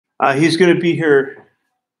He's going to be here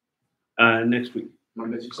next week.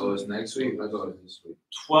 So it's next week? I thought it was this week.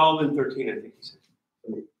 12 and 13, I think he said.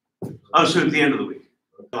 Oh, so at the end of the week.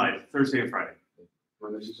 Thursday and Friday.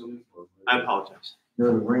 I apologize.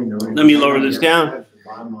 Let me lower this down.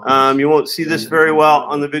 You won't see this very well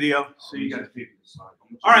on the video, so you guys see.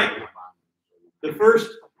 All right. The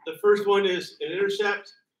first one is an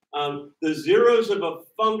intercept. The zeros of a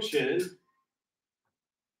function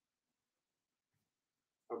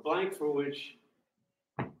are blank for which.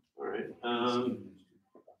 All right.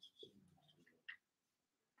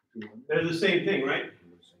 They're the same thing, right?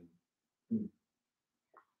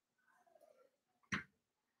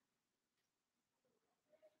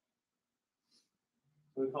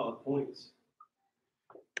 We call it points.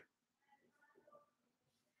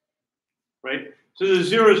 Right? So the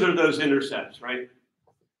zeros are those intercepts, right?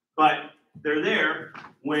 But they're there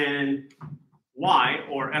when y,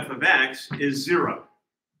 or f of x, is 0.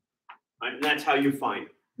 Right? And that's how you find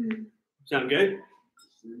it. Sound good?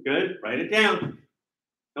 Good? Write it down.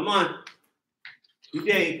 Come on. You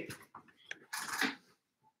Dave.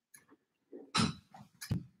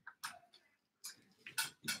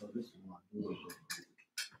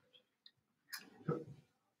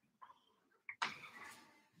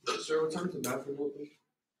 Sir, what time is the bathroom open?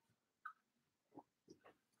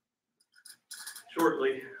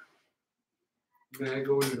 Shortly. May I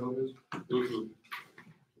go in and open?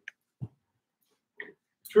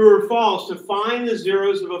 True or false, to find the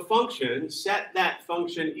zeros of a function, set that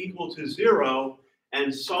function equal to 0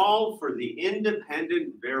 and solve for the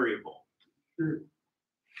independent variable. True.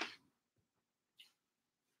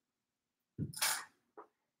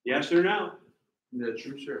 Yes or no? Yeah,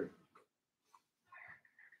 true, sure.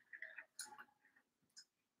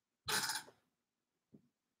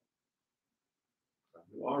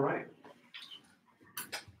 All right.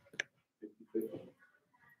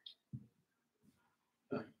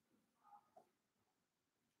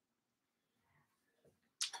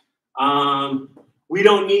 We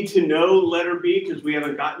don't need to know letter B because we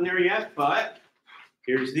haven't gotten there yet, but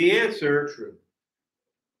here's the answer. True.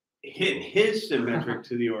 It is symmetric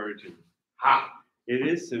to the origin. Ha! It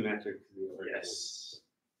is symmetric to the origin. Yes.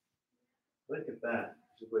 Look at that.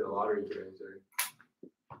 Just play the lottery today, sir.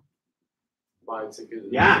 Buy a ticket.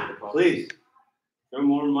 Yeah, please. Throw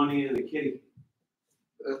more money in the kitty.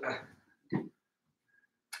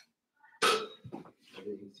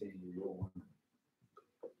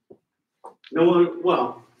 No one,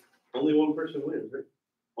 well, only one person wins, right?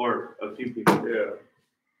 Or a few people. Yeah.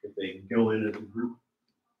 If they go in as a group.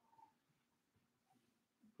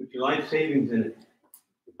 Put your life savings in it.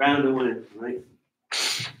 You're bound to win, right?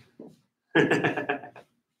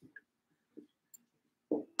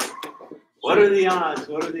 What are the odds?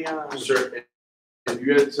 What are the odds? Sure. If you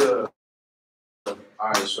get to, all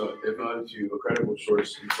right, so if you a credible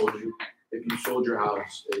source if you sold your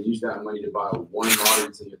house and used that money to buy one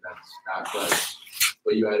lottery ticket that's that price,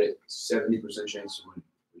 but you had a 70% chance to win,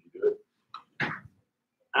 would you do it?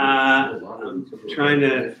 I'm trying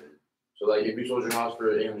to. So like if you sold your house for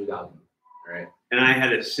 $800,000, right? And I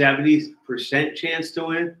had a 70% chance to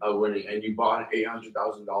win of winning, and you bought an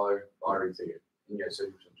 $800,000 lottery ticket, and you had 70% chance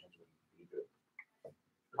to win. Would you do it?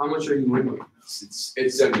 How much are you winning? It's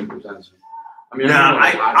 70%. I mean, no,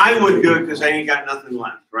 I would do it because I ain't got nothing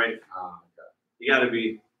left, right? Okay. You got to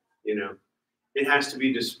be, it has to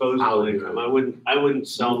be disposable income. I wouldn't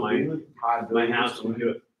sell my house and do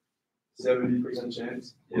it. 70%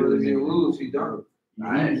 chance. What does he lose? He done.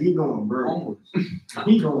 He going broke.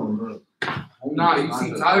 He going broke. Nah, you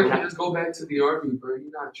see, Tyler can just go back to the army, bro.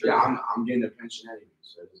 You're not tripping. Yeah, I'm getting a pension anyway,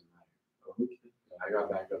 so it doesn't matter. I got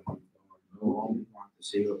backup. No, I want to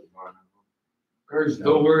save up the money. Courage,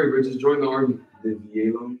 don't worry, bro. Just join the army. The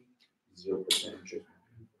VA loan, 0% interest.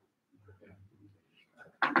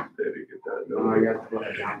 Better get that. No, I got to put a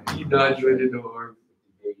down. You not joining the army.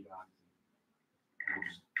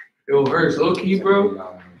 Yo, Hirsch, low key, bro.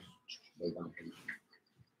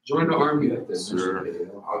 Join the army. Sir.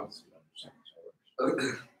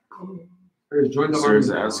 Hirsch, join the Sir army.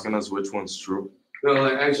 is asking us which one's true. No,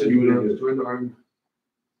 like actually, bro, join the army.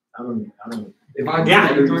 I don't. If I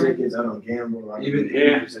Yeah. join, Tickets, I don't gamble. Even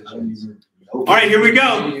Yeah. 80% I don't chance. even. All right, here we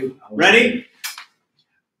go. Ready?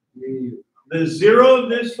 The zero of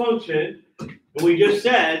this function, and we just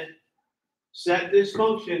said, set this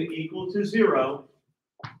function equal to 0.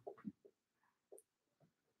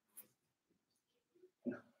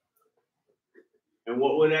 And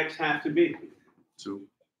what would x have to be? 2.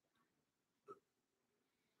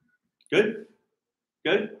 Good?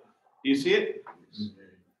 Good? Do you see it?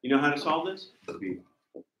 You know how to solve this?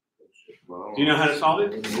 Well, Do you know how to solve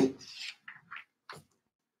it?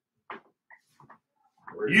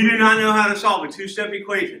 You do not know how to solve a two-step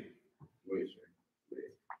equation. Wait,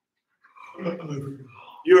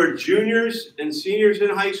 You are juniors and seniors in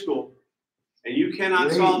high school, and you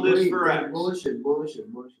cannot solve this for X. Bullshit.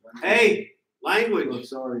 Hey, I'm language.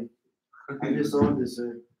 sorry. I just saw this,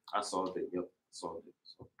 sir. I solved it. Yep, solved it.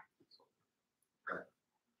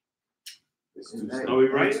 It's two Are we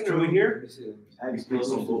writing? Are we here? X No,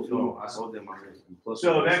 equals no, I solved it. Plus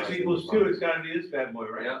So one if X side equals five. 2, it's got to be this bad boy,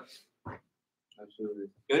 right? Yeah. absolutely.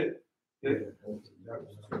 Good?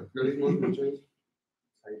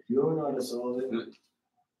 You don't know how to solve it.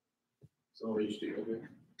 So you should,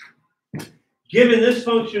 okay. Given this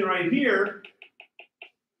function right here,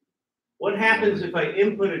 what happens if I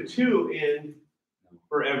input a 2 in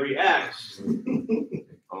for every X?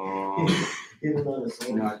 You don't know how to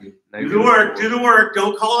solve it. Do the work, do the work.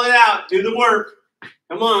 Don't call it out. Do the work.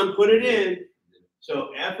 Come on, put it in.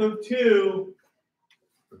 So f of 2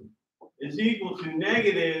 is equal to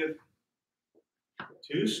negative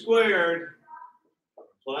 2 squared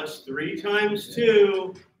plus 3 times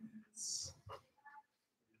 2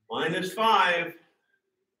 minus 5.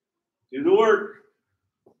 Do the work.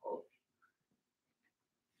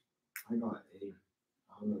 I got 8.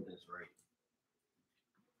 I don't know if that's right.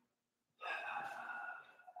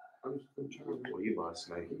 Well, you about to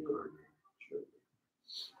smack it, Kurt.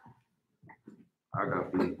 I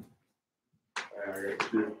got B. I got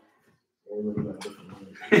 2.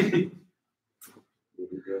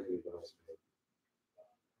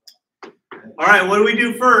 All right, what do we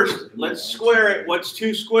do first? Let's square it. What's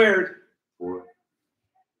 2 squared? 4.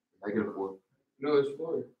 Negative 4. No, it's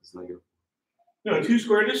 4. It's negative. No, 2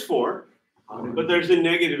 squared is 4, but there's a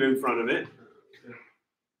negative in front of it.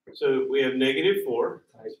 So we have negative 4.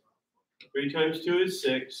 3 times 2 is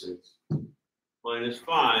 6. 6. Minus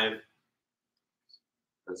 5.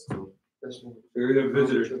 That's 2. That's 1. You're a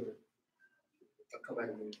visitor. I'll come back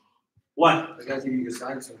in a minute. What? I got to give you a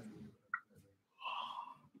sign something.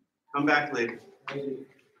 Come back later.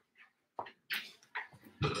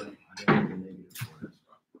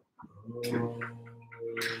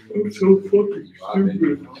 I'm so fucking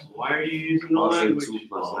stupid. Why are you using the I'll say language? 2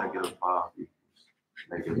 plus negative 5 equals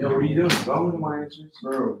negative. Yo, what are you doing? Follow my answers.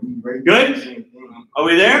 Bro, we right Good? now the same thing. Are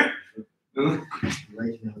we there?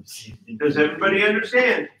 Right now the same thing. Does everybody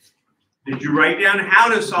understand? Did you write down how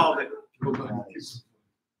to solve it? Go back.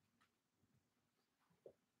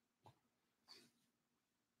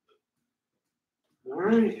 All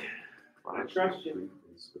right. I trust you.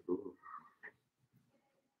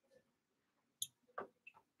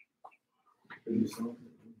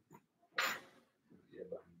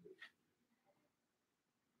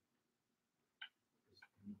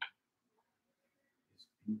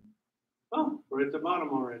 Oh, we're at the bottom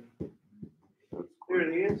already. Here are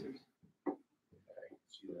the answers.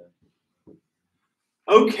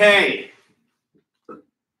 Okay.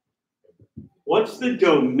 What's the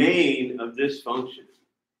domain of this function?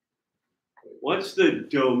 What's the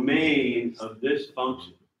domain of this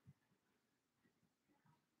function?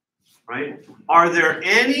 Right? Are there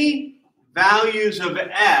any values of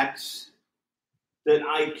x that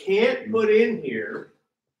I can't put in here?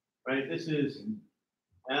 Right? This is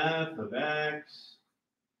f of x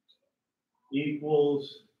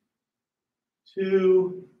equals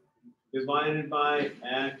 2 divided by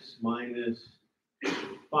x minus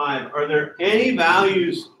 5. Are there any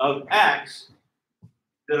values of x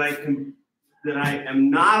that I am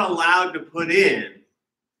not allowed to put in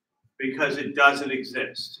because it doesn't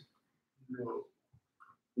exist? No.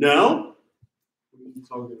 No? What are you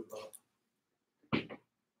talking about?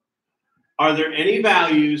 Are there any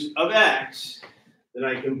values of x that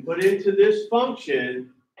I can put into this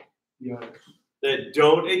function Yes. that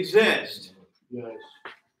don't exist? Yes.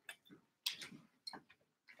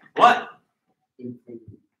 What?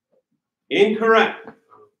 Infinity. Incorrect.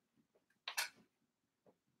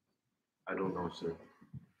 I don't know, sir.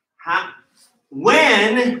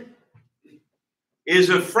 When is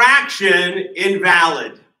a fraction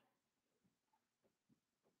invalid?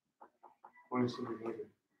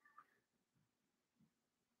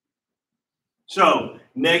 So,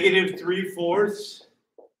 negative 3/4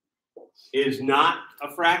 is not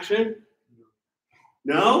a fraction?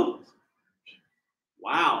 No?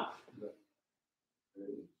 Wow.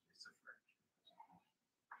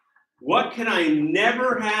 What can I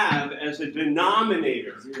never have as a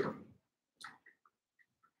denominator?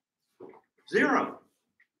 0.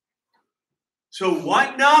 So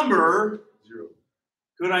what number 0.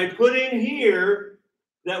 could I put in here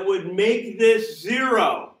that would make this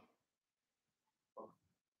 0?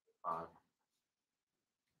 5.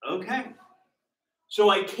 Okay. So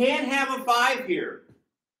I can't have a 5 here.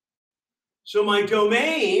 So my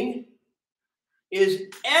domain is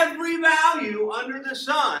every value under the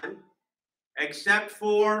sun except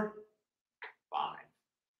for 5.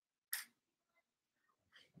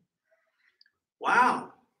 Wow.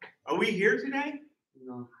 Are we here today?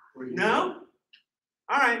 No. No?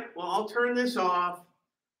 All right. Well, I'll turn this off.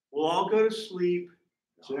 We'll all go to sleep.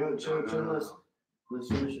 Chill. Let's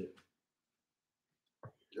finish it.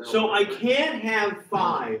 So I can't have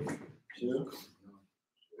 5. Chill.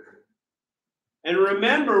 And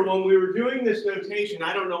remember, when we were doing this notation,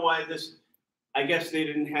 I don't know why this, I guess they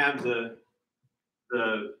didn't have the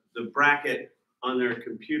bracket on their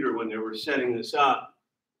computer when they were setting this up.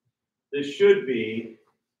 This should be,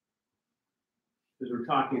 because we're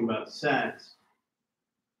talking about sets.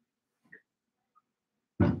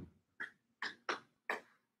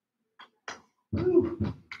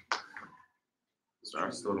 Whew. So I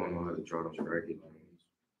still don't know how to draw those bracket lines.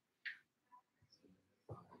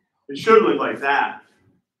 It should look like that,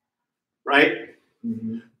 right?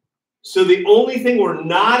 Mm-hmm. So the only thing we're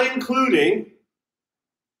not including,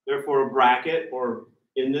 therefore a bracket, or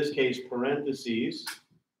in this case parentheses,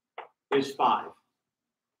 is 5.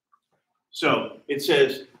 So it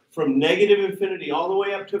says from -infinity all the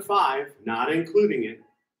way up to 5, not including it.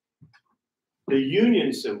 The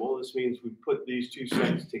union symbol, this means we put these two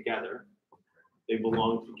sets together. They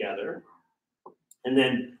belong together. And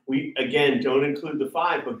then we, again, don't include the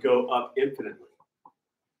 5, but go up infinitely.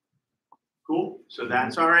 Cool? So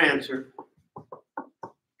that's our answer.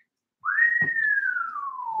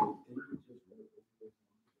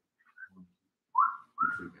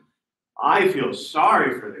 I feel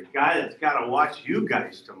sorry for the guy that's got to watch you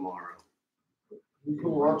guys tomorrow. You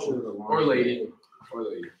can watch it. Or lady. Or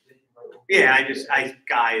lady. Yeah,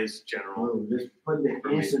 guy is general. Bro, just put the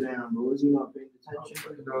answer down, bro. Was he not paying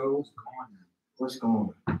attention? No. What's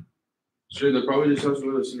going on? Sure, they'll probably just have to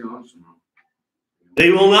go to senior lunch tomorrow.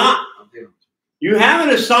 They will not. You have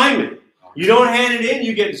an assignment. You don't hand it in,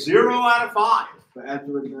 you get 0 out of 5. But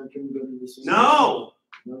afterwards, now can we go to the senior? No,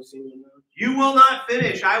 No senior lunch? you will not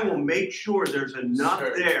finish. I will make sure there's enough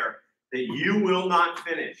Sure. there that you will not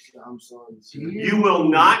finish. I'm sorry. You will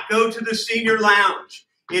not go to the senior lounge.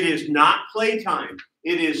 It is not playtime.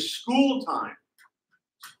 It is school time.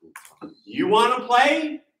 You want to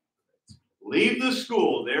play? Leave the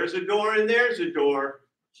school. There's a door and there's a door.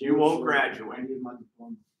 You won't I graduate. need my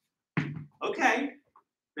diploma. Okay,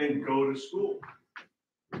 then go to school.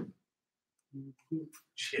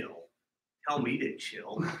 Chill. Tell me to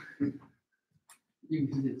chill. You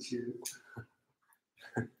did shit.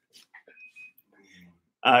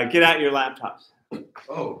 Get out your laptops.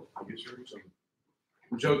 Oh, I guess you're something.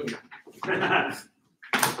 I'm joking.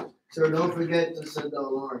 So don't forget to set the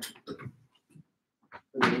alarm.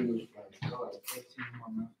 For the English class.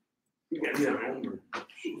 Yeah, homework.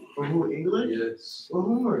 For who, English? Yes. For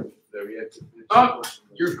homework. That we had to finish. Oh,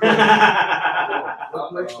 you're cool.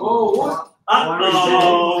 Oh, what?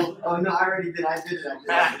 Uh-oh. Oh, no, I already did. I did it.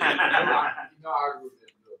 No, I wrote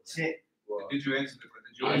it. Shit. Well, Did you answer the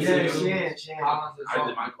question? I Yeah, did. Shan. I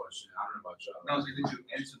did my question. I don't know about y'all. No, so did you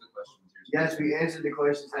answer the question? Yes, we answered the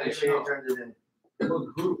questions and Shan turned it in.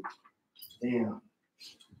 Damn.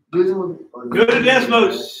 Go to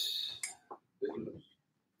Desmos.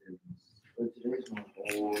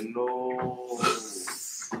 Oh no.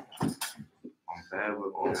 I'm bad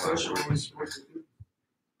with all What question my were we supposed to do?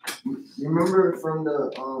 You remember from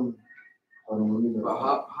the hold on, let me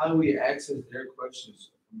go. How do we access their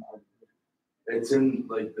questions? It's in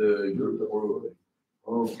like the group or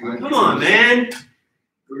Oh, Come on, man.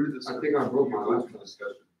 I think I broke my last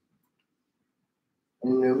discussion.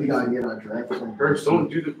 and then we gotta get our draft. First, don't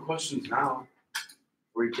do the questions now.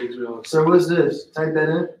 Where he takes me off. So what's this? Type that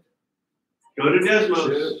in. Go to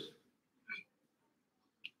Desmos.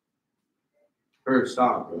 First,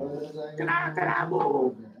 stop,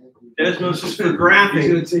 bro. Desmos is for graphing. He's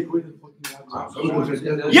gonna take away the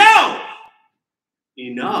fucking Yo!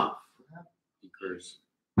 Enough. He cursed.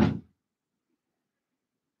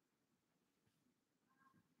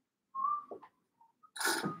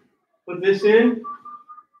 Put this in.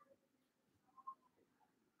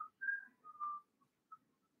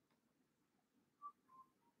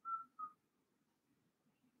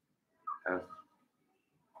 F.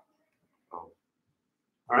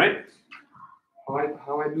 All right.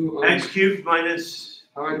 How I do X cubed minus.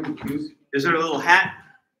 how I do Q's? Is there a little hat?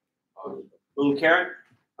 Little carrot?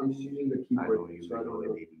 I'm just using the I keyboard. don't even So I know don't what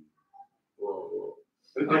know. it means. Whoa.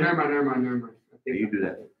 Oh, never mind. I Yeah, think you do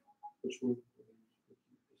that. Which one?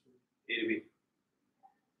 A to B.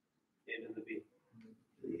 A to the B.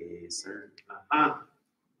 Yes, sir. Ah.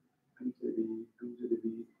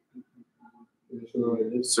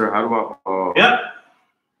 Sir, how do I? Yep.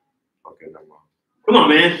 Okay, never mind. Come on,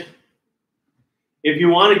 man. If you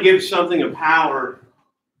want to give something a power,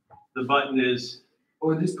 the button is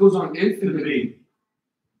Oh, this goes on to the infinity. B.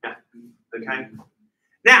 Yeah. Okay.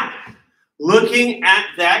 Now, looking at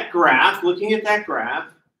that graph, I'm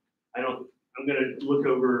going to look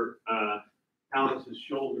over Alex's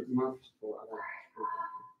shoulder. Man,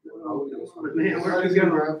 where did it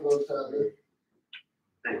go?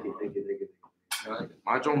 Thank you.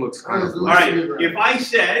 My joint looks kind of. All right. If I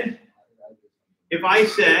said,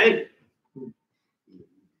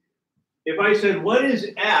 what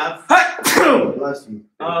is f of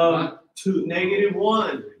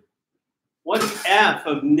 -1? What's f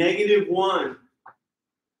of -1?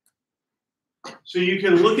 So you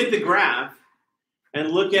can look at the graph and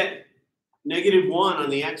look at -1 on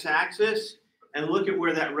the x-axis and look at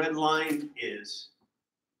where that red line is.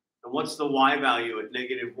 And what's the y value at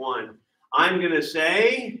 -1? I'm going to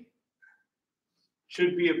say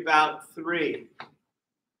should be about 3.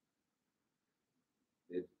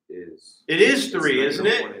 It is. It is 3, isn't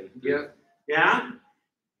it? Yeah. Yeah?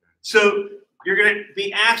 So you're going to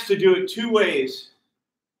be asked to do it two ways.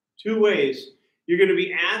 You're going to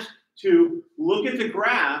be asked to look at the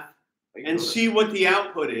graph and see what the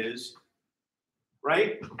output is,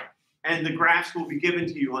 right? And the graphs will be given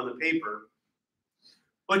to you on the paper.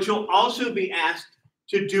 But you'll also be asked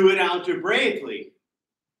to do it algebraically.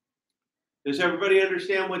 Does everybody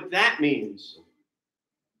understand what that means?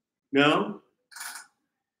 No?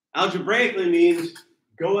 Algebraically means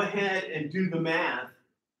go ahead and do the math.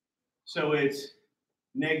 So it's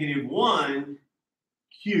 -1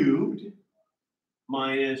 cubed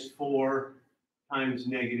minus 4 times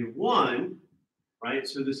 -1, right?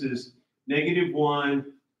 So this is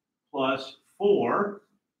 -1 plus 4,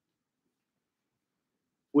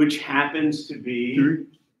 which happens to be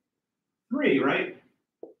 3, right?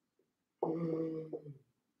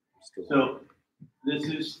 So this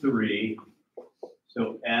is 3.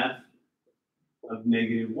 So f of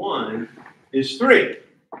 -1 is 3,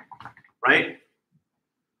 right?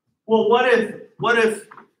 Well, what if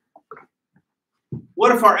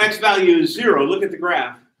our x value is 0? Look at the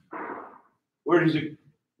graph. Where is it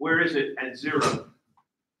at 0?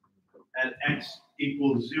 At x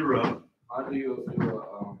equals 0. How do you do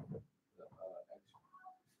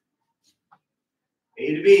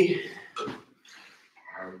A to B.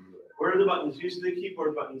 Where are the buttons? Use the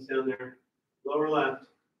keyboard buttons down there. Lower left.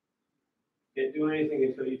 Can't do anything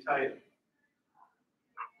until you type.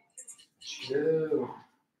 Chill.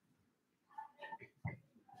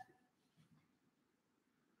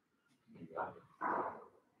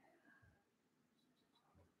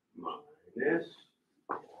 Minus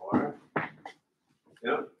 4.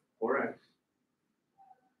 Yep, 4x.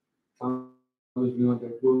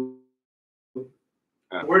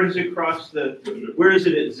 Where does it cross where is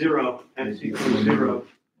it at 0? X equals 0.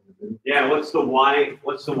 Yeah, what's the y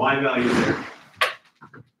value there?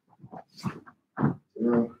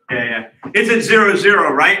 0. Yeah. It's at 0,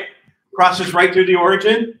 0, right? Crosses right through the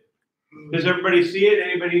origin. Does everybody see it?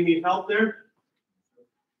 Anybody need help there?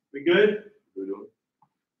 We good?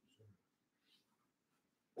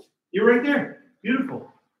 You're right there.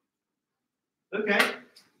 Beautiful. Okay.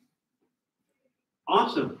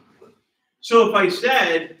 Awesome. So if I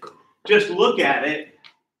said, just look at it,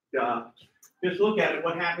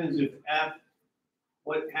 what happens if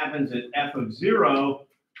what happens at f of 0?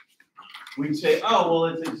 We'd say, oh, well,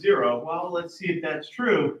 it's at 0. Well, let's see if that's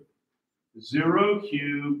true. 0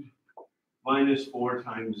 cubed minus 4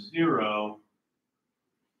 times 0.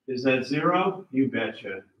 Is that 0? You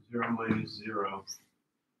betcha. 0 minus 0.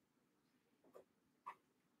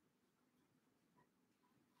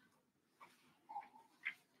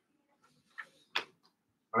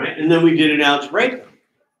 All right, and then we did it algebraically.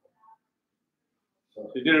 So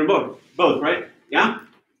we did it both, right? Yeah?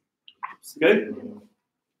 Good?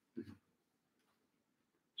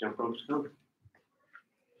 Jump ropes coming.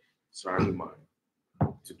 Sorry, mine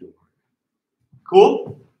to do.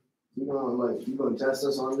 Cool? You gonna test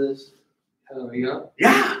us on this? Hell yeah.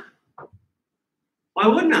 Yeah. Why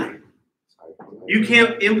wouldn't I? You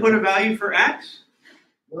can't input a value for x?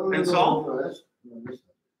 And solve?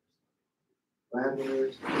 What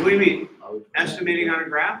do you mean? Estimating on a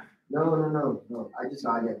graph? No. I just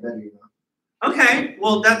gotta get better, you know. Okay,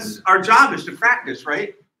 well, that's our job is to practice,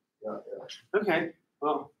 right? Yeah. Okay,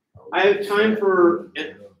 well, I have time for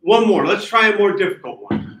one more. Let's try a more difficult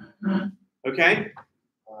one. Okay?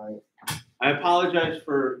 All I apologize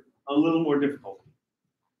for a little more difficult.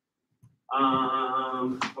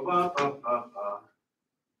 All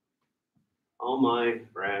my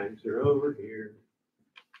brags are over here.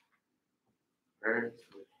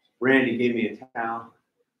 Randy gave me a towel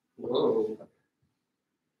Whoa.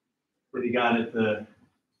 that he got at the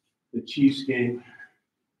Chiefs game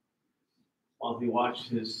while he watched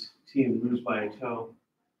his team lose by a toe.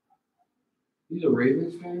 He's a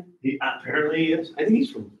Ravens fan? He apparently is. I think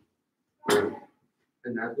he's from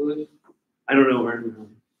Annapolis? I don't know where.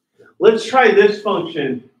 Let's try this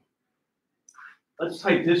function. Let's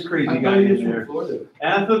type this crazy I guy thought he was in from there. Florida.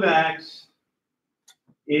 F of x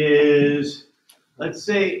is, let's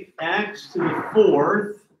say, x to the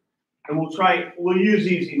fourth, and we'll use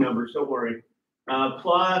easy numbers, don't worry.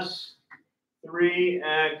 Plus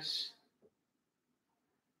 3x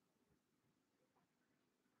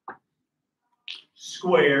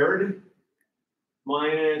squared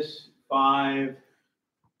minus 5.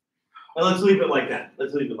 And let's leave it like that.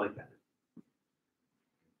 Let's leave it like that.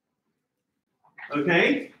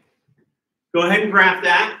 Okay? Go ahead and graph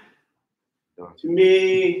that. To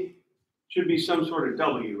me, should be some sort of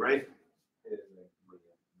W, right?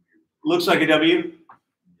 Looks like a W?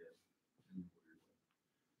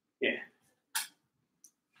 Yeah.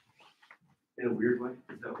 In a weird way?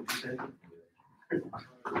 Is that what you said?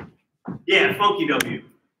 Yeah, funky W.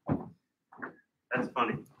 That's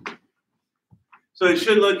funny. So it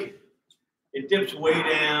should look, it dips way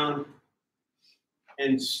down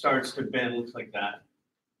and starts to bend, looks like that.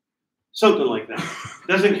 Something like that.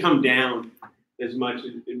 Doesn't come down as much,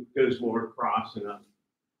 it goes more across and up.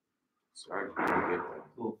 Sorry, I didn't get that.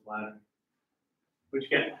 A little flatter. What you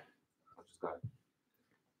get? I just got a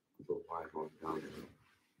little line going down.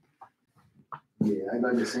 Yeah, I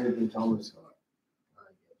got the same thing Thomas got.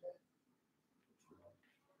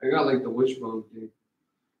 I got like the wishbone thing.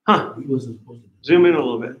 Huh. He wasn't supposed to. Zoom in a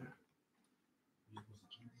little bit.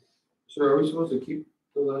 So are we supposed to keep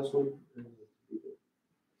the last one?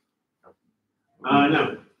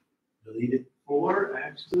 No. Delete it.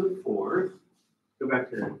 4x to the fourth. Go back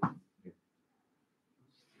to that.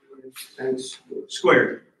 And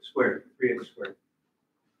Squared. Squared. 3x squared.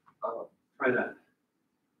 Try that.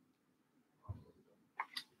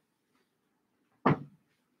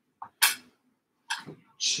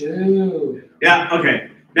 chill. Yeah,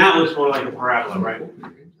 okay. Now it looks more like a parabola, right?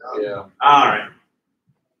 Yeah. All right.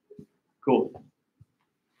 Cool.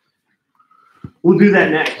 We'll do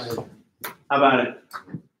that next. How about it?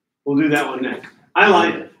 We'll do that one next. I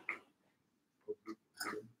lied.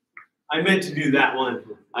 I meant to do that one.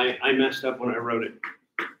 I messed up when I wrote it.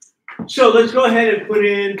 So let's go ahead and put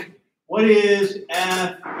in, what is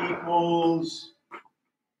f equals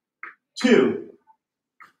 2?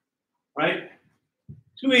 Right?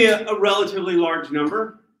 It's going to be a relatively large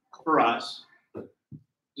number for us. Does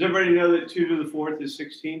everybody know that 2 to the fourth is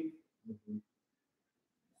 16?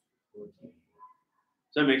 Does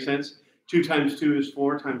that make sense? 2 times 2 is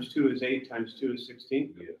 4, times 2 is 8, times 2 is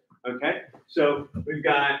 16. Yeah. Okay, so we've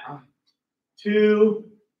got 2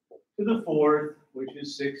 to the fourth, which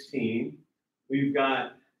is 16. We've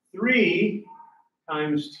got 3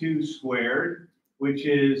 times 2 squared, which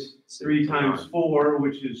is 3 times 4,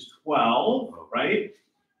 which is 12, right?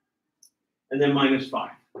 And then minus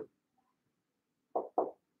 5.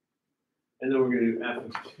 And then we're going to do f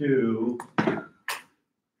of 2,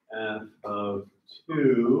 f of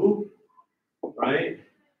 2, right?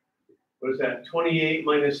 What is that? 28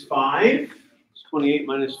 minus 5. 28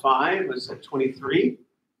 minus 5, what's that? 23.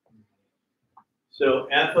 So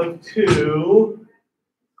f of 2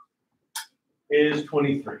 is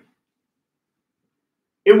 23.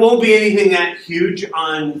 It won't be anything that huge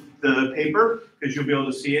on the paper because you'll be able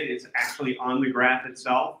to see it. It's actually on the graph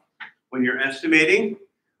itself when you're estimating.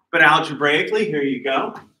 But algebraically, here you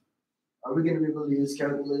go. Are we going to be able to use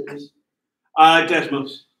calculators?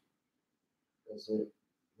 Desmos. That's it.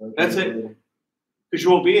 No That's it. calculator. Because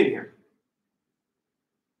you won't be in here.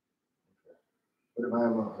 What if I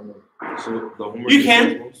have a So the homework You is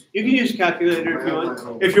can. Desmos? You can use a calculator if you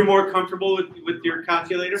want. If you're more comfortable with your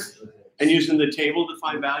calculator and using the table to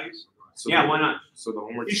find values. So Yeah, the- why not? So the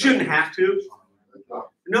homework. You shouldn't have to.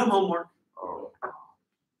 No homework. Oh,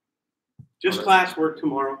 Just classwork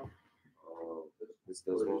tomorrow. it's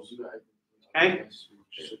Desmos. Okay?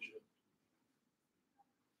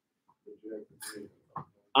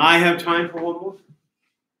 I have time for one more.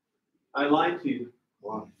 I lied to you.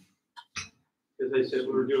 Why? Because I said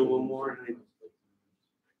we were doing one more. And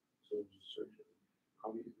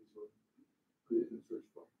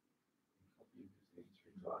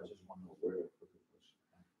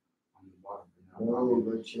No,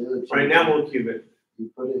 but chill. right now we'll cube it. You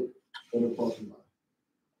put it in a parking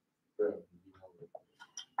lot.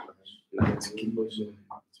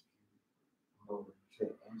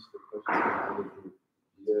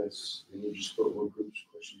 Yes, and you just put one group's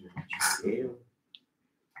question in.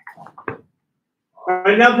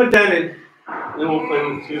 right, now put that in. Then we'll play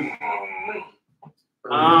with 2.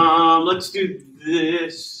 Let's do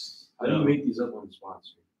this. How do you make these up on the spot?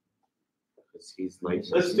 He's like.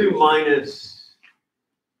 Let's do minus.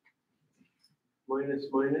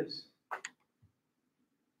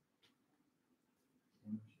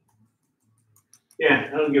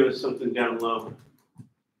 Yeah, that'll give us something down low.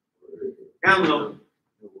 Down low.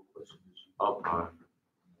 Up high.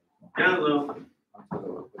 Down low.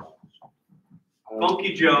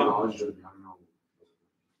 Funky Joe.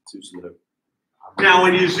 Too slow. Now,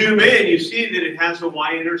 when you zoom in, you see that it has a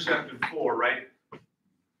y-intercept of 4, right?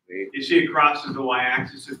 You see it crosses the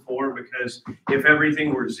y-axis at 4 because if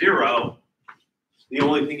everything were 0, the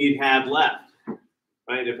only thing you'd have left,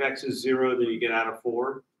 right? If x is 0, then you get out of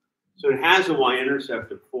 4. So it has a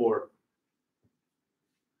y-intercept of 4.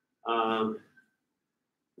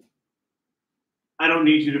 I don't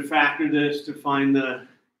need you to factor this to find the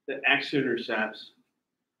x-intercepts.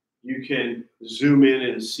 You can zoom in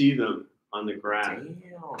and see them on the graph.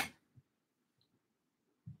 Damn.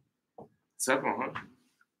 700.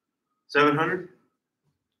 700?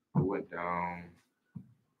 It went down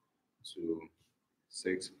to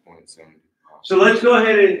 6.75. So let's go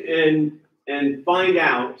ahead and find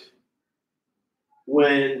out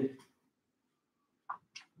when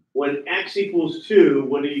x equals 2,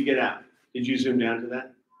 what do you get out? Did you zoom down to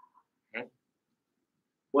that? Okay.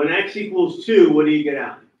 When x equals 2, what do you get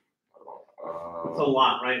out? It's a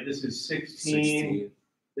lot, right? This is 16.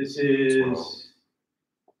 This is 12.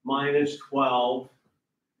 Minus 12.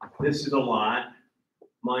 This is a lot.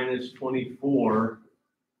 Minus 24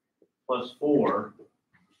 plus 4.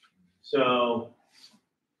 So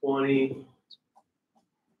 20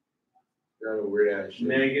 weird ass shit.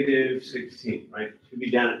 negative 16, right? Should be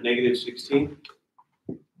down at negative 16.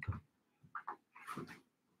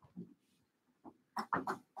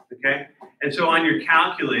 Okay. And so on your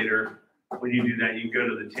calculator, when you do that, you go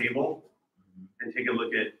to the table and take a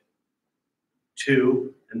look at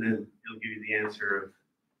 2, and then it'll give you the answer of.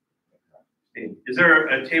 Is there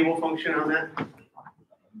a table function on that?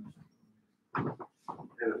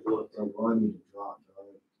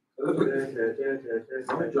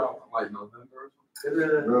 Don't drop like November.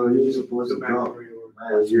 Bro, you were supposed to drop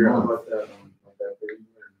last You're month. about that page.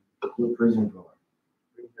 Good prison guard.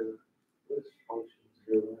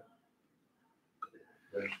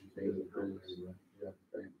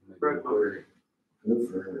 Good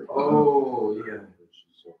for her. Oh, yeah.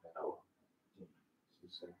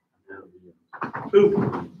 Oop.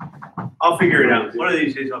 I'll figure it out. One of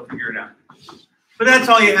these days I'll figure it out. But that's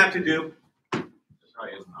all you have to do.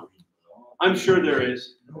 I'm sure there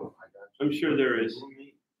is. I'm sure there is.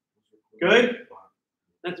 Good?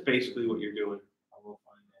 That's basically what you're doing.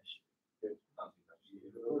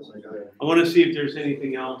 I want to see if there's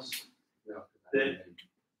anything else that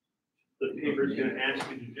the paper's going to ask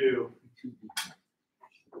you to do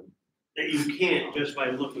that you can't just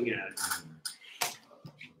by looking at it.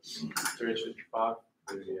 355.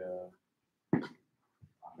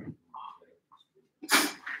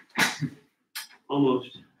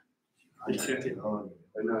 Almost. Just check it.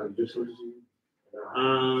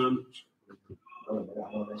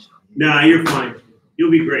 Nah, you're fine.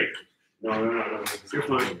 You'll be great. No. You're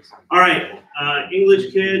fine. All right,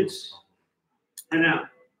 English kids, head out.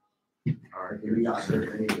 All right. We got her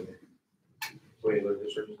anyway. Wait, look,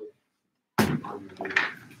 this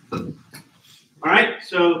All right,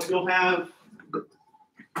 so you'll have.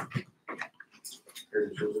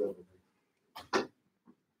 is